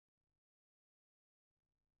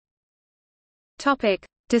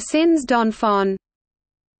Dessins d'enfants.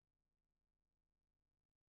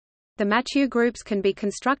 The Mathieu groups can be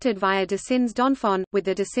constructed via Dessins d'enfants, with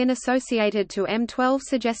the Dessin associated to M12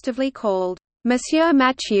 suggestively called Monsieur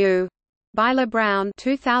Mathieu by Le Brown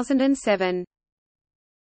 2007.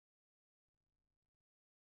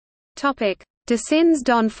 Dessins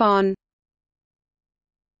d'enfants.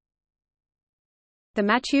 The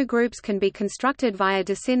Mathieu groups can be constructed via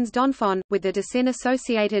Dessins d'enfants, with the Dessin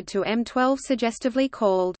associated to M12 suggestively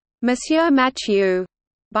called Monsieur Mathieu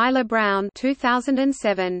by Le Brown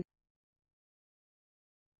 2007.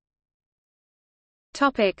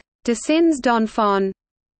 Dessins d'enfants.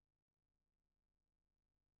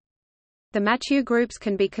 The Mathieu groups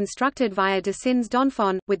can be constructed via Dessins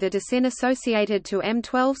d'enfants, with the Dessin associated to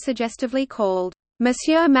M12 suggestively called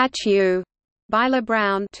Monsieur Mathieu by Le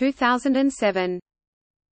Brown 2007.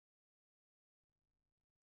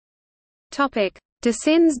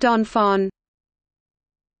 Dessins d'enfants.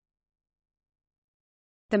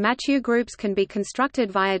 The Mathieu groups can be constructed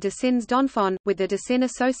via Dessins d'enfants, with the Dessin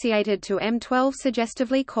associated to M12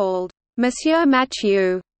 suggestively called Monsieur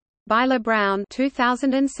Mathieu by Le Brown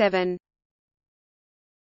 2007.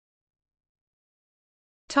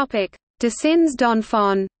 Dessins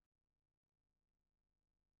d'enfants.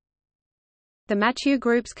 The Mathieu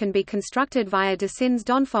groups can be constructed via Dessins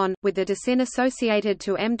d'enfants, with the Dessin associated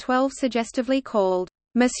to M12 suggestively called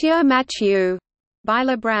Monsieur Mathieu by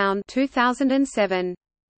Le Brown 2007.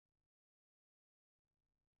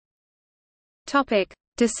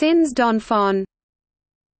 Dessins d'enfants.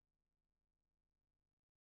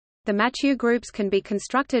 The Mathieu groups can be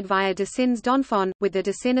constructed via Dessins d'enfants, with the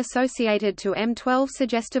Dessin associated to M12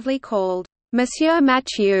 suggestively called Monsieur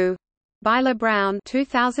Mathieu by Le Brown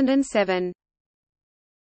 2007.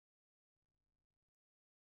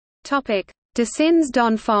 Dessins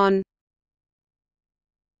d'enfants.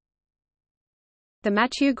 The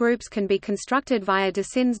Mathieu groups can be constructed via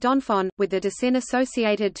Dessins d'enfants, with the Dessin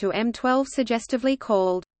associated to M12 suggestively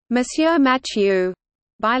called Monsieur Mathieu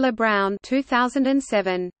by Le Brown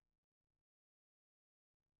 2007.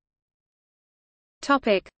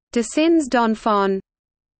 Dessins d'enfants.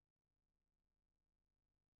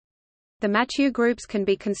 The Mathieu groups can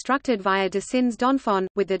be constructed via Dessins d'enfants,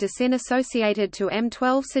 with the Dessin associated to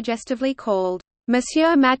M12 suggestively called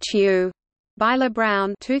Monsieur Mathieu by Le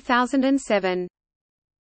Brown 2007.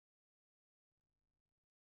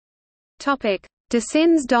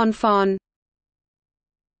 Dessins d'enfants.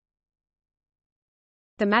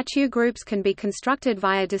 The Mathieu groups can be constructed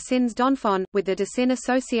via Dessins d'enfants, with the Dessin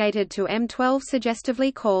associated to M12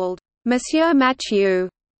 suggestively called Monsieur Mathieu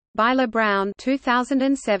by Le Brown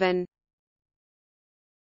 2007.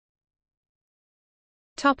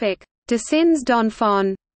 Dessins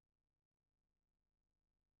d'enfants.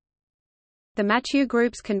 The Mathieu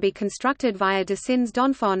groups can be constructed via Dessins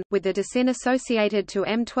d'enfants, with the Dessin associated to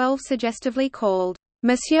M12 suggestively called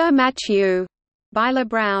Monsieur Mathieu by Le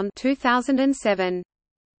Brown 2007.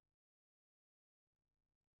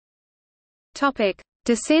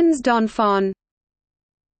 Dessins d'enfants.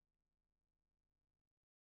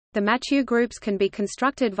 The Mathieu groups can be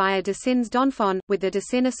constructed via Dessins d'enfants, with the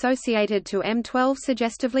Dessin associated to M12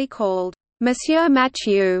 suggestively called Monsieur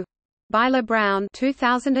Mathieu by Le Brown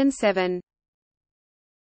 2007.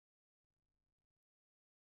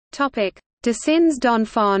 Dessins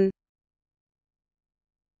d'enfants.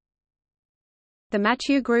 The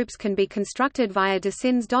Mathieu groups can be constructed via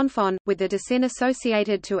Dessins d'enfants, with the Dessin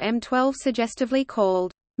associated to M12 suggestively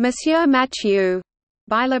called Monsieur Mathieu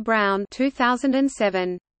by Le Brown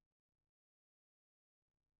 2007.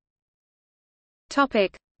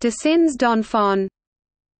 Dessins d'enfants.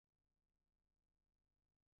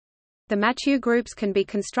 The Mathieu groups can be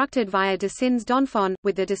constructed via Dessins d'enfants,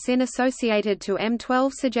 with the Dessin associated to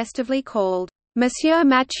M12 suggestively called Monsieur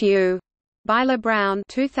Mathieu by Le Brown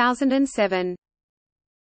 2007.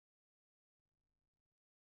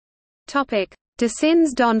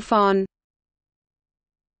 Dessins d'enfants.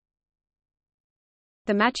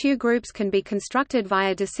 The Mathieu groups can be constructed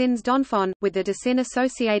via Dessins d'enfants, with the Dessin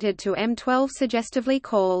associated to M12 suggestively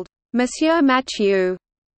called Monsieur Mathieu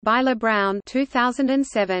by Le Brown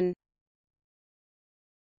 2007.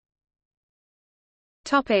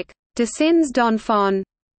 Dessins d'enfants.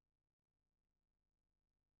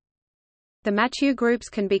 The Mathieu groups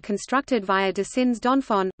can be constructed via Dessins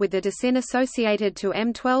d'enfants, with the Dessin associated to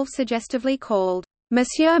M12 suggestively called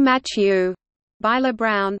Monsieur Mathieu by Le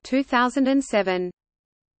Brown 2007.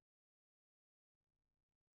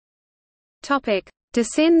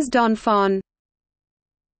 Dessins d'enfants.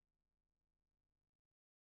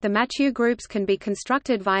 The Mathieu groups can be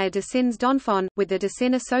constructed via Dessins d'enfants, with the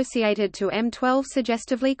Dessin associated to M12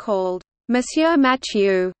 suggestively called Monsieur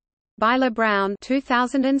Mathieu by Le Brown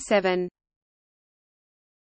 2007.